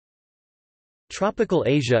Tropical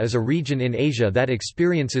Asia is a region in Asia that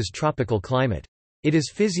experiences tropical climate. It is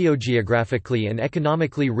physiogeographically and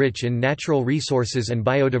economically rich in natural resources and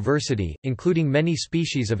biodiversity, including many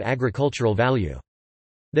species of agricultural value.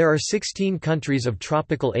 There are 16 countries of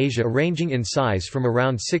tropical Asia ranging in size from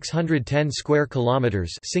around 610 square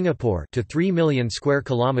kilometers Singapore to 3 million square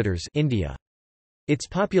kilometers India. Its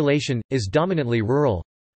population is dominantly rural.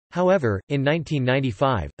 However, in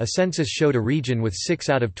 1995, a census showed a region with 6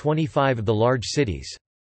 out of 25 of the large cities.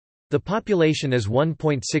 The population is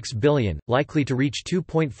 1.6 billion, likely to reach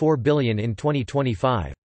 2.4 billion in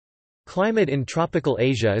 2025. Climate in tropical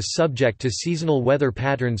Asia is subject to seasonal weather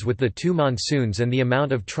patterns with the 2 monsoons and the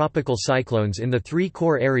amount of tropical cyclones in the 3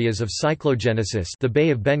 core areas of cyclogenesis: the Bay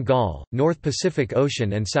of Bengal, North Pacific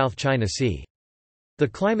Ocean and South China Sea. The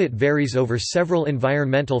climate varies over several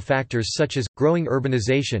environmental factors such as, growing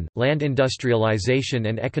urbanization, land industrialization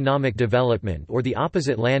and economic development, or the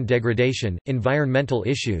opposite, land degradation, environmental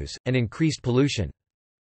issues, and increased pollution.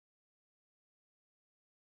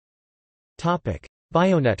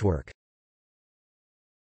 Bionetwork.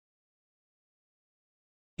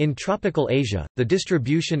 In tropical Asia, the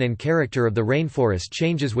distribution and character of the rainforest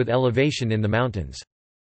changes with elevation in the mountains.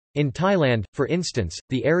 In Thailand, for instance,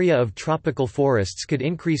 the area of tropical forests could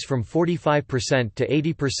increase from 45% to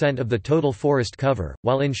 80% of the total forest cover,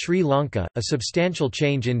 while in Sri Lanka, a substantial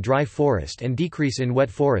change in dry forest and decrease in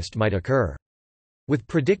wet forest might occur. With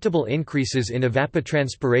predictable increases in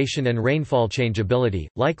evapotranspiration and rainfall changeability,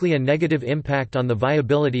 likely a negative impact on the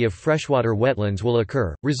viability of freshwater wetlands will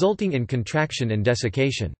occur, resulting in contraction and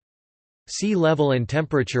desiccation. Sea level and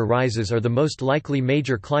temperature rises are the most likely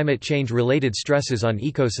major climate change-related stresses on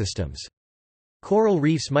ecosystems. Coral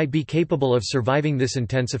reefs might be capable of surviving this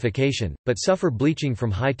intensification, but suffer bleaching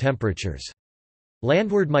from high temperatures.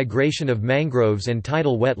 Landward migration of mangroves and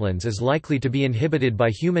tidal wetlands is likely to be inhibited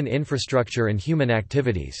by human infrastructure and human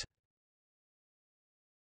activities.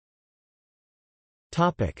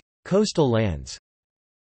 Coastal lands.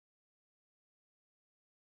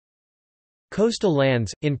 Coastal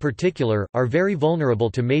lands, in particular, are very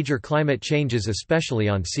vulnerable to major climate changes, especially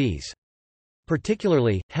on seas.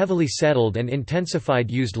 Particularly, heavily settled and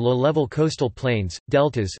intensified used low-level coastal plains,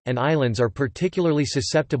 deltas, and islands are particularly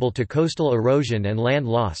susceptible to coastal erosion and land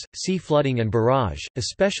loss, sea flooding and barrage,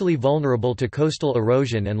 especially vulnerable to coastal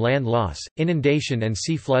erosion and land loss, inundation and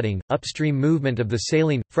sea flooding, upstream movement of the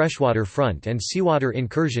saline, freshwater front and seawater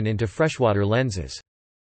incursion into freshwater lenses.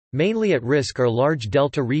 Mainly at risk are large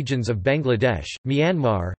delta regions of Bangladesh,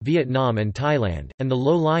 Myanmar, Vietnam and Thailand, and the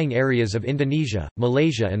low-lying areas of Indonesia,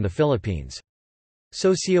 Malaysia and the Philippines.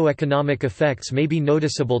 Socioeconomic effects may be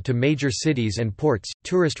noticeable to major cities and ports,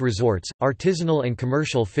 tourist resorts, artisanal and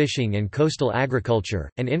commercial fishing and coastal agriculture,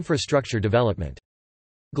 and infrastructure development.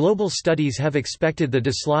 Global studies have expected the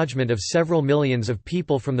dislodgement of several millions of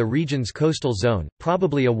people from the region's coastal zone,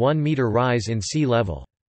 probably a 1-meter rise in sea level.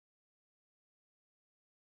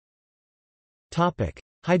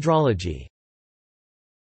 Hydrology.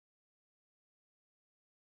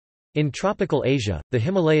 In tropical Asia, the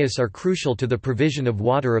Himalayas are crucial to the provision of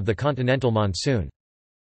water of the continental monsoon.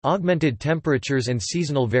 Augmented temperatures and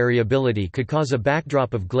seasonal variability could cause a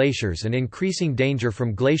backdrop of glaciers and increasing danger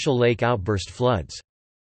from glacial lake outburst floods.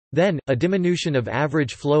 Then, a diminution of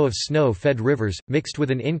average flow of snow-fed rivers, mixed with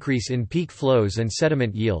an increase in peak flows and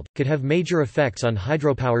sediment yield, could have major effects on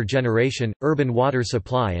hydropower generation, urban water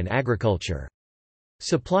supply and agriculture.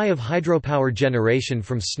 Supply of hydropower generation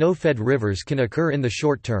from snow-fed rivers can occur in the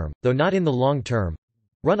short term, though not in the long term.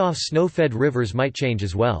 Runoff snow-fed rivers might change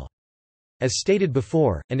as well. As stated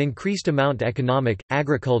before, an increased amount economic,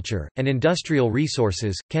 agriculture, and industrial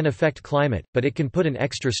resources can affect climate, but it can put an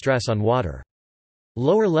extra stress on water.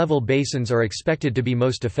 Lower-level basins are expected to be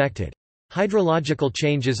most affected. Hydrological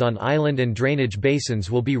changes on island and drainage basins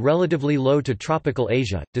will be relatively low to tropical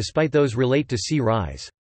Asia, despite those relate to sea rise.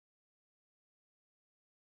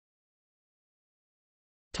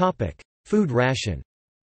 Food ration.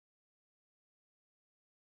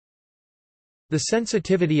 The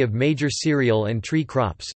sensitivity of major cereal and tree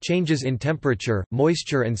crops, changes in temperature,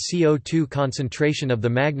 moisture and CO2 concentration of the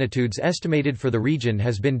magnitudes estimated for the region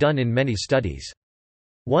has been done in many studies.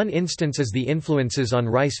 One instance is the influences on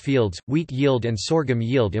rice fields, wheat yield and sorghum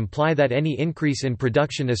yield imply that any increase in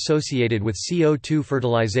production associated with CO2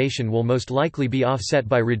 fertilization will most likely be offset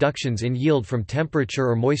by reductions in yield from temperature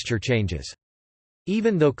or moisture changes.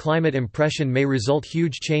 Even though climate impression may result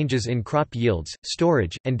huge changes in crop yields,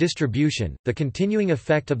 storage, and distribution, the continuing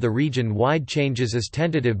effect of the region-wide changes is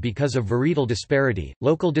tentative because of varietal disparity,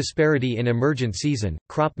 local disparity in emergent season,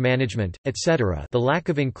 crop management, etc., the lack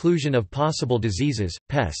of inclusion of possible diseases,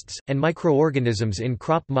 pests, and microorganisms in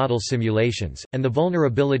crop model simulations, and the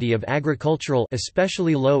vulnerability of agricultural,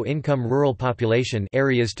 especially low-income rural population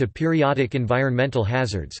areas to periodic environmental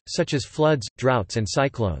hazards, such as floods, droughts and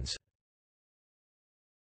cyclones.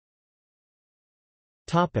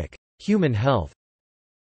 Human health.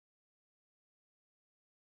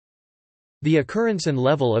 The occurrence and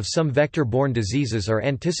level of some vector-borne diseases are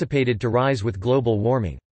anticipated to rise with global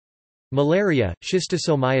warming. Malaria,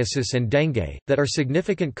 schistosomiasis and dengue, that are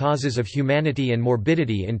significant causes of humanity and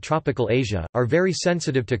morbidity in tropical Asia, are very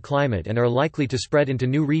sensitive to climate and are likely to spread into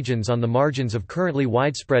new regions on the margins of currently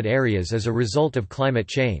widespread areas as a result of climate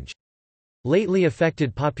change. Lately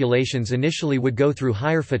affected populations initially would go through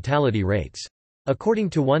higher fatality rates. According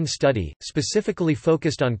to one study, specifically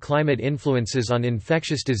focused on climate influences on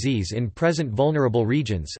infectious disease in present vulnerable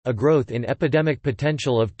regions, a growth in epidemic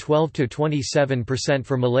potential of 12 to 27%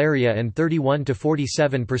 for malaria and 31 to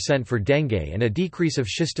 47% for dengue and a decrease of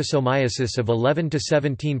schistosomiasis of 11 to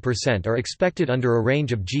 17% are expected under a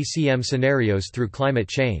range of GCM scenarios through climate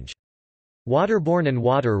change. Waterborne and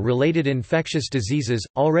water-related infectious diseases,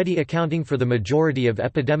 already accounting for the majority of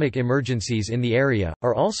epidemic emergencies in the area,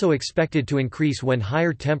 are also expected to increase when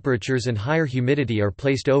higher temperatures and higher humidity are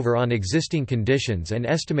placed over on existing conditions and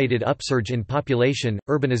estimated upsurge in population,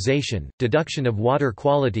 urbanization, deduction of water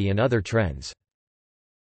quality and other trends.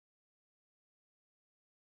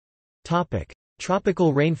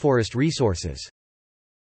 Tropical rainforest resources.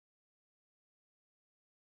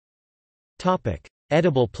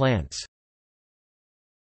 Edible plants.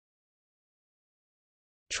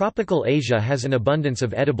 Tropical Asia has an abundance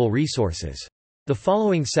of edible resources. The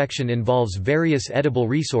following section involves various edible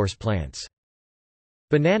resource plants.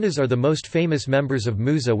 Bananas are the most famous members of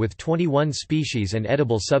Musa with 21 species and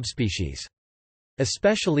edible subspecies.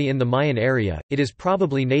 Especially in the Mayan area, it is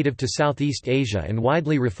probably native to Southeast Asia and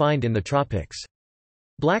widely refined in the tropics.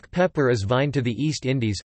 Black pepper is vine to the East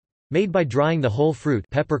Indies, made by drying the whole fruit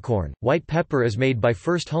peppercorn. White pepper is made by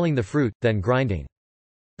first hulling the fruit, then grinding.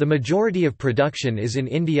 The majority of production is in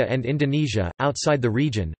India and Indonesia. Outside the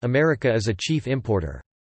region, America is a chief importer.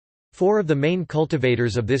 Four of the main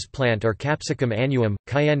cultivators of this plant are capsicum annuum,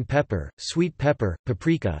 cayenne pepper, sweet pepper,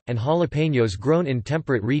 paprika, and jalapenos grown in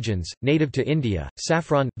temperate regions, native to India.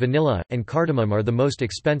 Saffron, vanilla, and cardamom are the most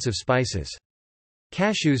expensive spices.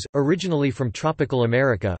 Cashews, originally from tropical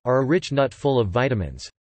America, are a rich nut full of vitamins.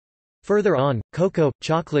 Further on, cocoa,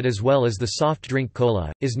 chocolate as well as the soft drink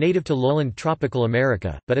cola, is native to lowland tropical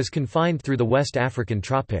America, but is confined through the West African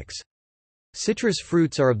tropics. Citrus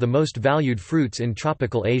fruits are of the most valued fruits in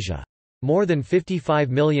tropical Asia. More than 55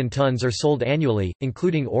 million tons are sold annually,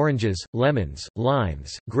 including oranges, lemons,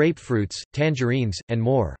 limes, grapefruits, tangerines, and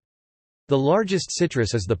more. The largest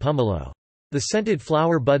citrus is the pumelo. The scented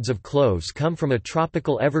flower buds of cloves come from a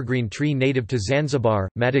tropical evergreen tree native to Zanzibar,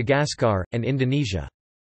 Madagascar, and Indonesia.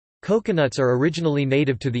 Coconuts are originally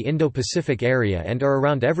native to the Indo-Pacific area and are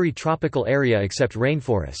around every tropical area except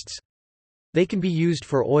rainforests. They can be used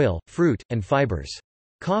for oil, fruit, and fibers.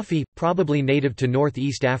 Coffee, probably native to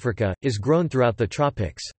Northeast Africa, is grown throughout the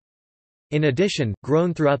tropics. In addition,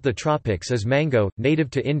 grown throughout the tropics is mango,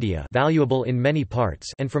 native to India, valuable in many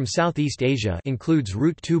parts, and from Southeast Asia, includes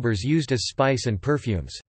root tubers used as spice and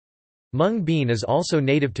perfumes. Mung bean is also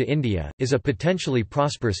native to India, is a potentially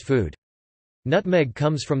prosperous food. Nutmeg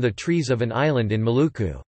comes from the trees of an island in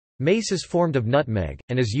Maluku. Mace is formed of nutmeg,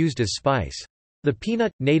 and is used as spice. The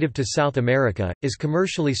peanut, native to South America, is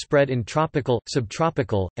commercially spread in tropical,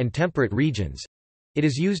 subtropical, and temperate regions. It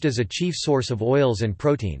is used as a chief source of oils and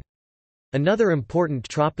protein. Another important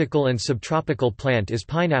tropical and subtropical plant is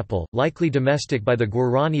pineapple, likely domestic by the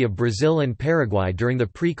Guarani of Brazil and Paraguay during the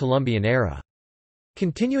pre-Columbian era.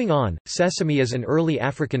 Continuing on, sesame is an early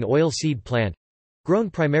African oilseed plant,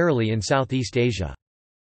 grown primarily in Southeast Asia.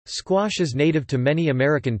 Squash is native to many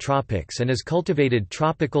American tropics and is cultivated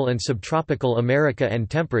tropical and subtropical America and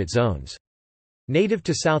temperate zones. Native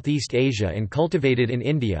to Southeast Asia and cultivated in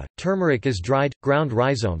India, turmeric is dried, ground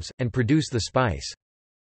rhizomes, and produce the spice.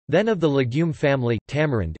 Then of the legume family,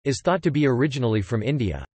 tamarind, is thought to be originally from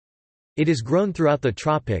India. It is grown throughout the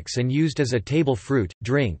tropics and used as a table fruit,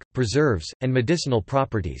 drink, preserves, and medicinal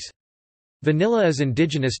properties. Vanilla is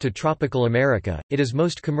indigenous to tropical America. It is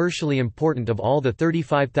most commercially important of all the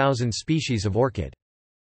 35,000 species of orchid.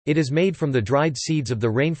 It is made from the dried seeds of the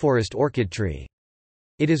rainforest orchid tree.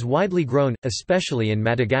 It is widely grown, especially in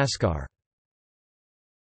Madagascar.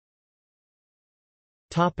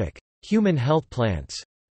 Human health plants.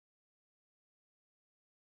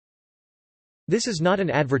 This is not an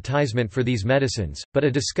advertisement for these medicines, but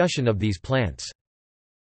a discussion of these plants.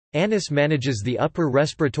 Anise manages the upper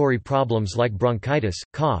respiratory problems like bronchitis,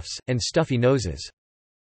 coughs, and stuffy noses.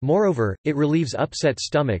 Moreover, it relieves upset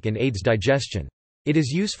stomach and aids digestion. It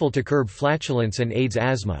is useful to curb flatulence and aids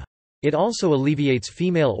asthma. It also alleviates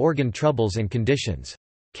female organ troubles and conditions.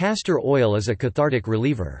 Castor oil is a cathartic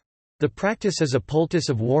reliever. The practice is a poultice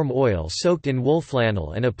of warm oil soaked in wool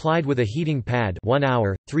flannel and applied with a heating pad 1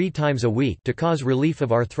 hour, 3 times a week to cause relief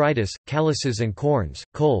of arthritis, calluses and corns,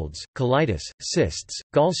 colds, colitis, cysts,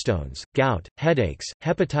 gallstones, gout, headaches,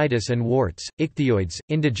 hepatitis and warts, ichthyoids,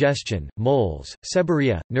 indigestion, moles,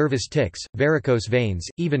 seborrhea, nervous tics, varicose veins,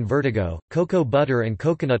 even vertigo. Cocoa butter and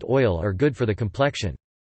coconut oil are good for the complexion.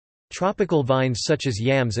 Tropical vines such as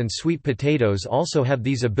yams and sweet potatoes also have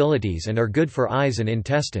these abilities and are good for eyes and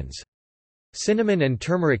intestines. Cinnamon and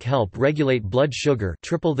turmeric help regulate blood sugar,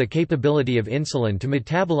 triple the capability of insulin to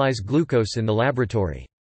metabolize glucose in the laboratory.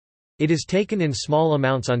 It is taken in small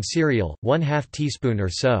amounts on cereal, 1/2 teaspoon or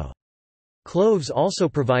so. Cloves also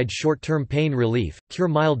provide short-term pain relief, cure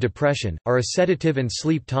mild depression, are a sedative and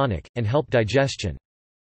sleep tonic, and help digestion.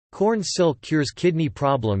 Corn silk cures kidney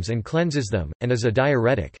problems and cleanses them, and is a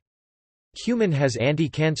diuretic. Cumin has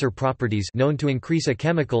anti-cancer properties known to increase a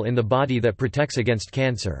chemical in the body that protects against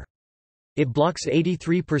cancer. It blocks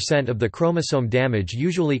 83% of the chromosome damage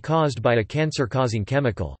usually caused by a cancer-causing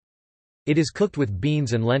chemical. It is cooked with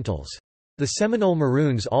beans and lentils. The Seminole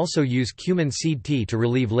Maroons also use cumin seed tea to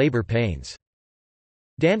relieve labor pains.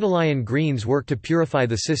 Dandelion greens work to purify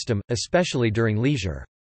the system, especially during leisure.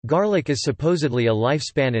 Garlic is supposedly a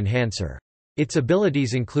lifespan enhancer. Its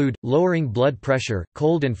abilities include, lowering blood pressure,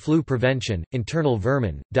 cold and flu prevention, internal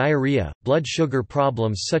vermin, diarrhea, blood sugar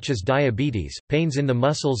problems such as diabetes, pains in the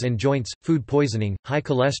muscles and joints, food poisoning, high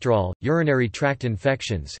cholesterol, urinary tract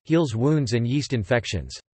infections, heals wounds and yeast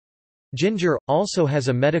infections. Ginger, also has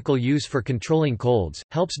a medical use for controlling colds,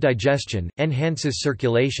 helps digestion, enhances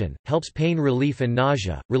circulation, helps pain relief and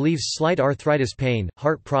nausea, relieves slight arthritis pain,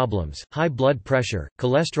 heart problems, high blood pressure,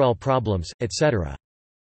 cholesterol problems, etc.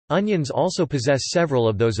 Onions also possess several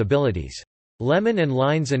of those abilities. Lemon and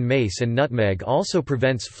lines and mace and nutmeg also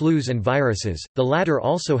prevents flus and viruses, the latter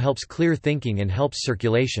also helps clear thinking and helps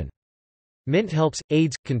circulation. Mint helps,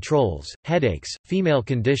 aids, controls, headaches, female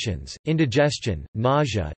conditions, indigestion,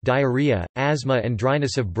 nausea, diarrhea, asthma and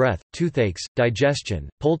dryness of breath, toothaches, digestion,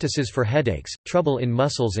 poultices for headaches, trouble in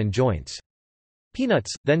muscles and joints.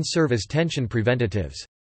 Peanuts, then serve as tension preventatives.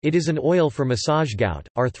 It is an oil for massage gout,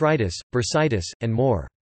 arthritis, bursitis, and more.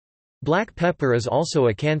 Black pepper is also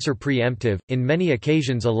a cancer preemptive, in many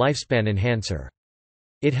occasions a lifespan enhancer.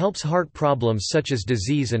 It helps heart problems such as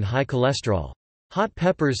disease and high cholesterol. Hot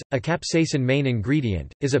peppers, a capsaicin main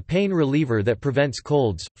ingredient, is a pain reliever that prevents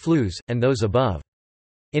colds, flus, and those above.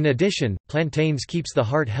 In addition, plantains keeps the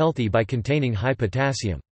heart healthy by containing high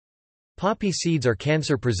potassium. Poppy seeds are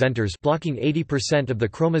cancer presenters, blocking 80% of the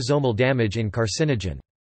chromosomal damage in carcinogen.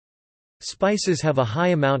 Spices have a high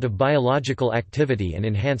amount of biological activity and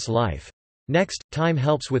enhance life. Next, thyme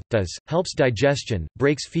helps digestion,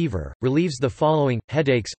 breaks fever, relieves the following: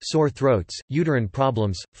 headaches, sore throats, uterine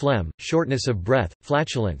problems, phlegm, shortness of breath,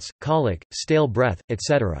 flatulence, colic, stale breath,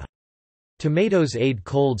 etc. Tomatoes aid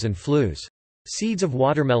colds and flus. Seeds of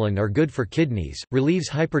watermelon are good for kidneys,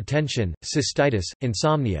 relieves hypertension, cystitis,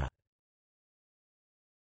 insomnia.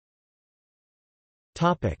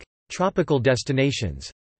 Tropical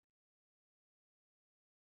destinations.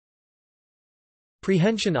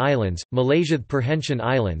 Perhentian Islands, Malaysia. Perhentian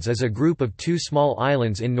Islands is a group of 2 small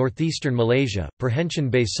islands in northeastern Malaysia, Perhentian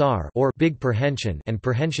Besar or Big Perhentian and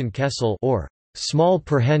Perhentian Kessel or Small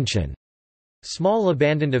Perhentian. Small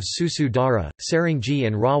abandoned of Susu Dara, Serengji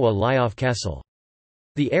and Rawa lie off Kessel.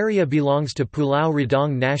 The area belongs to Pulau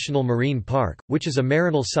Redang National Marine Park, which is a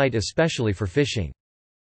marinal site especially for fishing.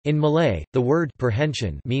 In Malay, the word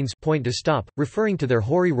perhentian means point to stop, referring to their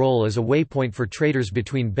hoary role as a waypoint for traders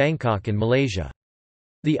between Bangkok and Malaysia.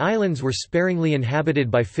 The islands were sparingly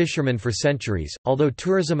inhabited by fishermen for centuries, although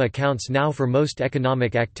tourism accounts now for most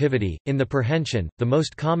economic activity. In the Perhentian, the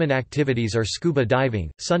most common activities are scuba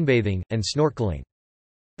diving, sunbathing, and snorkeling.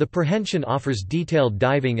 The Perhentian offers detailed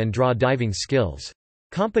diving and draw diving skills.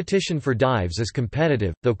 Competition for dives is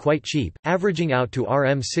competitive, though quite cheap, averaging out to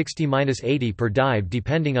Rm 60–80 per dive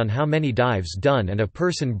depending on how many dives done, and a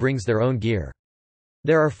person brings their own gear.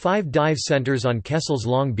 There are 5 dive centers on Kessel's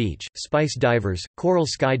Long Beach: Spice Divers, Coral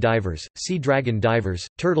Sky Divers, Sea Dragon Divers,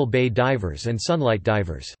 Turtle Bay Divers and Sunlight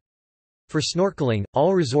Divers. For snorkeling,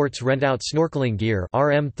 all resorts rent out snorkeling gear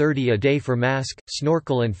RM30 a day for mask,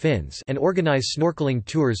 snorkel and fins and organize snorkeling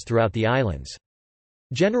tours throughout the islands.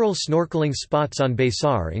 General snorkeling spots on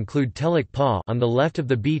Baisar include Teluk Pa on the left of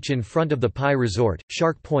the beach in front of the Pai Resort,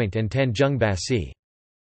 Shark Point and Tanjung Basi.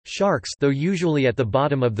 Sharks, though usually at the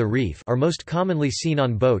bottom of the reef, are most commonly seen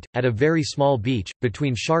on boat, at a very small beach,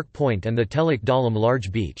 between Shark Point and the Teluk Dalam large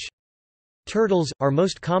beach. Turtles, are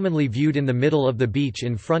most commonly viewed in the middle of the beach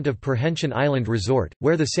in front of Perhentian Island Resort,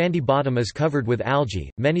 where the sandy bottom is covered with algae.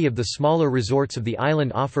 Many of the smaller resorts of the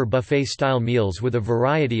island offer buffet-style meals with a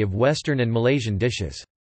variety of Western and Malaysian dishes.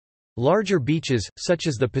 Larger beaches, such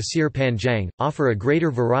as the Pasir Panjang, offer a greater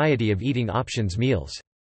variety of eating options meals.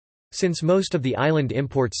 Since most of the island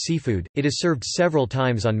imports seafood, it is served several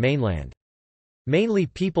times on mainland. Mainly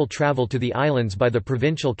people travel to the islands by the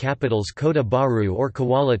provincial capitals Kota Baru or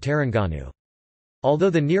Kuala Terengganu. Although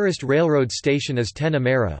the nearest railroad station is Tanah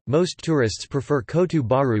Merah, most tourists prefer Kota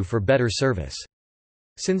Baru for better service.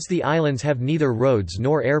 Since the islands have neither roads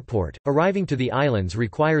nor airport, arriving to the islands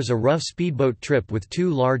requires a rough speedboat trip with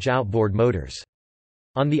 2 large outboard motors.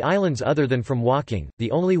 On the islands other than from walking,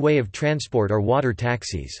 the only way of transport are water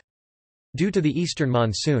taxis. Due to the eastern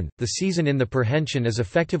monsoon, the season in the Perhentian is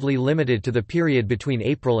effectively limited to the period between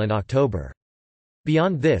April and October.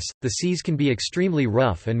 Beyond this, the seas can be extremely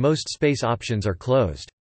rough and most space options are closed.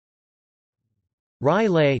 Rai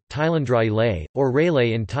Lay, Thailand. Rai Lay, or Rai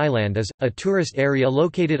Lay in Thailand is, a tourist area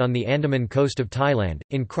located on the Andaman coast of Thailand,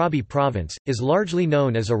 in Krabi province, is largely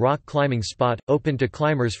known as a rock climbing spot, open to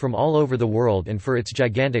climbers from all over the world and for its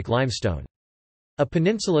gigantic limestone. A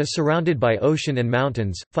peninsula surrounded by ocean and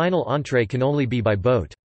mountains, final entree can only be by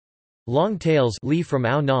boat. Long Tails Lee from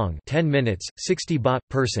Ao Nong 10 minutes, 60 baht,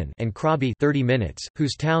 person and Krabi 30 minutes,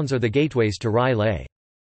 whose towns are the gateways to Rai Lay.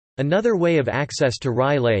 Another way of access to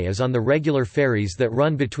Rai Lay is on the regular ferries that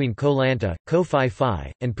run between Koh Lanta, Koh Phi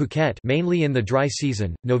Phi, and Phuket mainly in the dry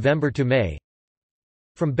season, November to May.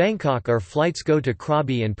 From Bangkok are flights go to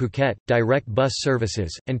Krabi and Phuket, direct bus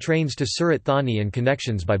services, and trains to Surat Thani and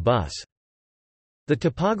connections by bus. The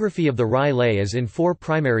topography of the Rai Lay is in 4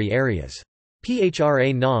 primary areas.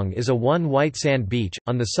 Phra Nong is a one white sand beach,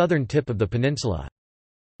 on the southern tip of the peninsula.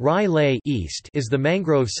 Rai Lay East is the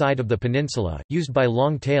mangrove side of the peninsula, used by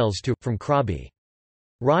long tails to, from Krabi.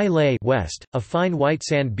 Rai Lay West, a fine white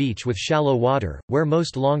sand beach with shallow water, where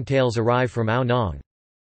most long tails arrive from Ao Nong.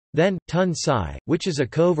 Then, Tun Sai, which is a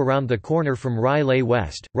cove around the corner from Rai Lay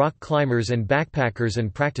West, rock climbers and backpackers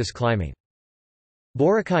and practice climbing.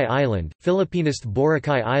 Boracay Island, Filipinist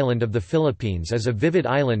Boracay Island of the Philippines is a vivid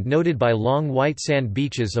island noted by long white sand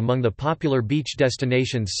beaches among the popular beach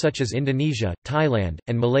destinations such as Indonesia, Thailand,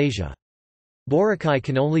 and Malaysia. Boracay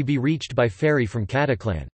can only be reached by ferry from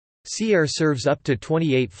Cataclan. Sea Air serves up to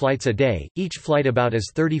 28 flights a day, each flight about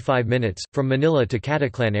as 35 minutes, from Manila to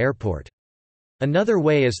Cataclan Airport. Another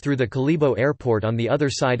way is through the Kalibo Airport on the other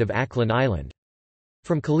side of Aklan Island.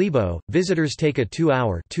 From Kalibo, visitors take a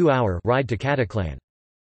 2-hour ride to Cataclan.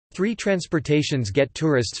 3 transportations get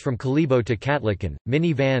tourists from Kalibo to Catlacan: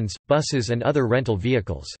 minivans, buses and other rental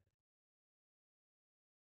vehicles.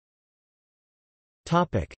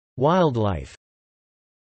 Wildlife.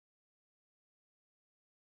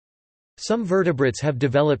 Some vertebrates have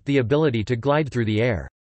developed the ability to glide through the air.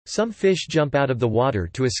 Some fish jump out of the water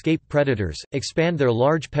to escape predators, expand their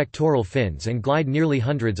large pectoral fins and glide nearly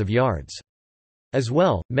hundreds of yards. As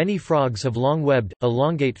well, many frogs have long-webbed,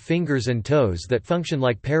 elongate fingers and toes that function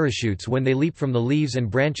like parachutes when they leap from the leaves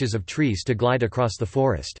and branches of trees to glide across the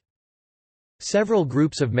forest. Several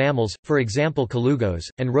groups of mammals, for example colugos,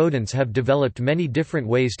 and rodents have developed many different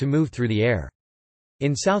ways to move through the air.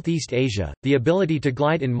 In Southeast Asia, the ability to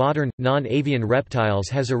glide in modern, non-avian reptiles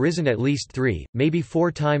has arisen at least 3, maybe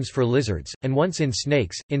 4 times for lizards, and once in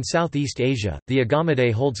snakes. In Southeast Asia, the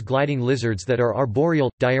Agamidae holds gliding lizards that are arboreal,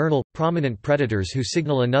 diurnal, prominent predators who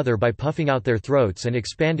signal another by puffing out their throats and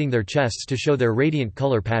expanding their chests to show their radiant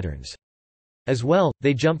color patterns. As well,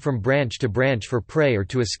 they jump from branch to branch for prey or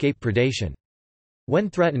to escape predation.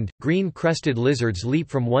 When threatened, green-crested lizards leap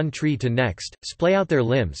from one tree to next, splay out their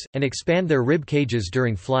limbs, and expand their rib cages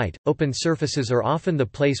during flight. Open surfaces are often the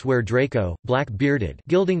place where Draco, black-bearded,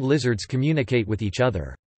 gilding lizards communicate with each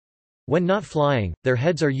other. When not flying, their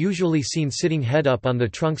heads are usually seen sitting head up on the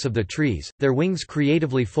trunks of the trees, their wings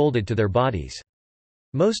creatively folded to their bodies.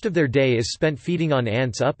 Most of their day is spent feeding on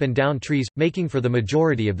ants up and down trees, making for the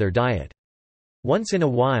majority of their diet. Once in a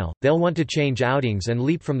while, they'll want to change outings and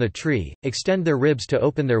leap from the tree, extend their ribs to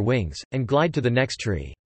open their wings, and glide to the next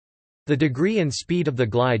tree. The degree and speed of the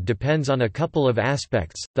glide depends on a couple of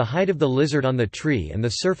aspects, the height of the lizard on the tree and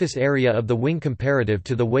the surface area of the wing comparative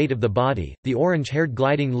to the weight of the body. The orange-haired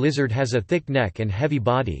gliding lizard has a thick neck and heavy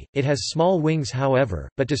body. It has small wings however,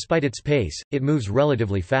 but despite its pace, it moves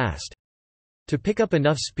relatively fast. To pick up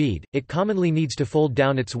enough speed, it commonly needs to fold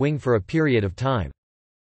down its wing for a period of time.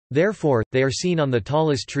 Therefore, they are seen on the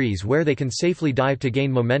tallest trees where they can safely dive to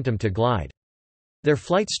gain momentum to glide. Their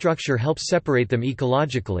flight structure helps separate them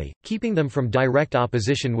ecologically, keeping them from direct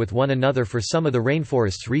opposition with one another for some of the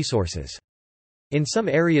rainforest's resources. In some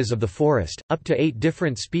areas of the forest, up to 8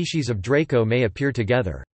 different species of Draco may appear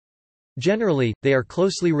together. Generally, they are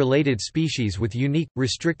closely related species with unique,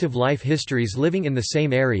 restrictive life histories living in the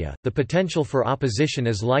same area. The potential for opposition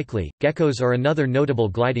is likely. Geckos are another notable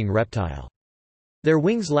gliding reptile. Their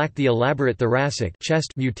wings lack the elaborate thoracic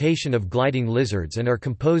chest mutation of gliding lizards and are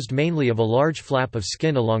composed mainly of a large flap of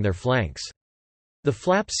skin along their flanks. The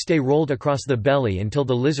flaps stay rolled across the belly until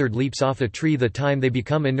the lizard leaps off a tree, the time they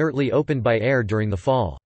become inertly opened by air during the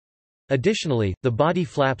fall. Additionally, the body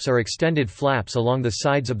flaps are extended flaps along the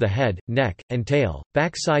sides of the head, neck, and tail,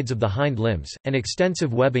 back sides of the hind limbs, and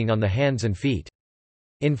extensive webbing on the hands and feet.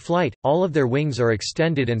 In flight, all of their wings are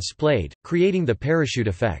extended and splayed, creating the parachute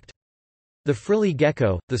effect. The frilly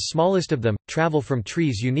gecko, the smallest of them, travel from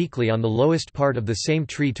trees uniquely on the lowest part of the same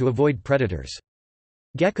tree to avoid predators.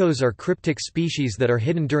 Geckos are cryptic species that are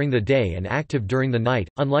hidden during the day and active during the night,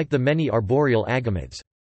 unlike the many arboreal agamids.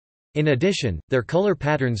 In addition, their color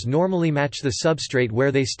patterns normally match the substrate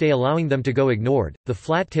where they stay, allowing them to go ignored. The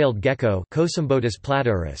flat-tailed gecko, Cosymbotus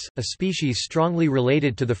platurus, a species strongly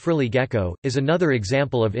related to the frilly gecko, is another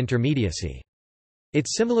example of intermediacy. It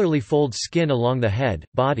similarly folds skin along the head,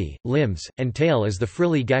 body, limbs, and tail as the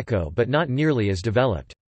frilly gecko, but not nearly as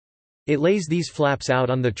developed. It lays these flaps out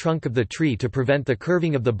on the trunk of the tree to prevent the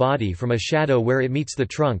curving of the body from a shadow where it meets the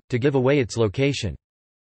trunk, to give away its location.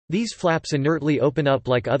 These flaps inertly open up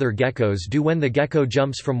like other geckos do when the gecko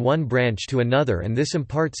jumps from one branch to another, and this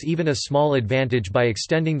imparts even a small advantage by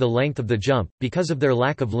extending the length of the jump. Because of their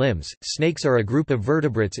lack of limbs, snakes are a group of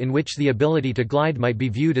vertebrates in which the ability to glide might be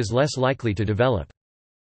viewed as less likely to develop.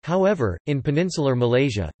 However, in peninsular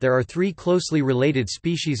Malaysia, there are 3 closely related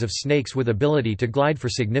species of snakes with ability to glide for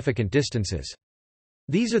significant distances.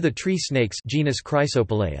 These are the tree snakes, genus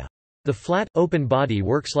Chrysopelea. The flat, open body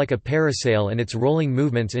works like a parasail, and its rolling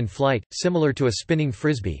movements in flight, similar to a spinning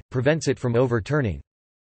frisbee, prevents it from overturning.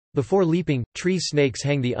 Before leaping, tree snakes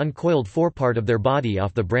hang the uncoiled forepart of their body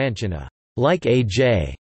off the branch in a like a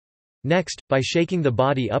J. Next, by shaking the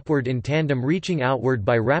body upward in tandem, reaching outward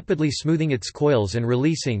by rapidly smoothing its coils and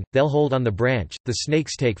releasing, they'll hold on the branch. The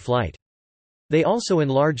snakes take flight. They also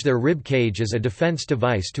enlarge their rib cage as a defense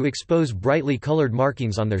device to expose brightly colored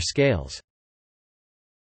markings on their scales.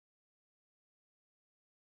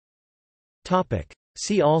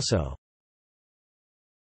 See also: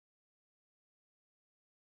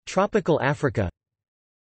 Tropical Africa.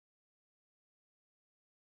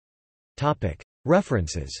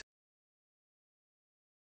 References.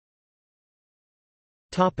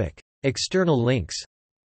 External links.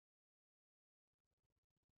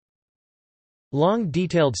 Long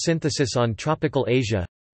detailed synthesis on tropical Asia.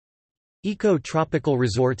 Eco-tropical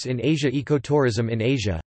resorts in Asia, ecotourism in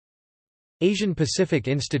Asia, Asian Pacific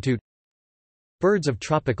Institute, Birds of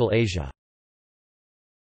tropical Asia.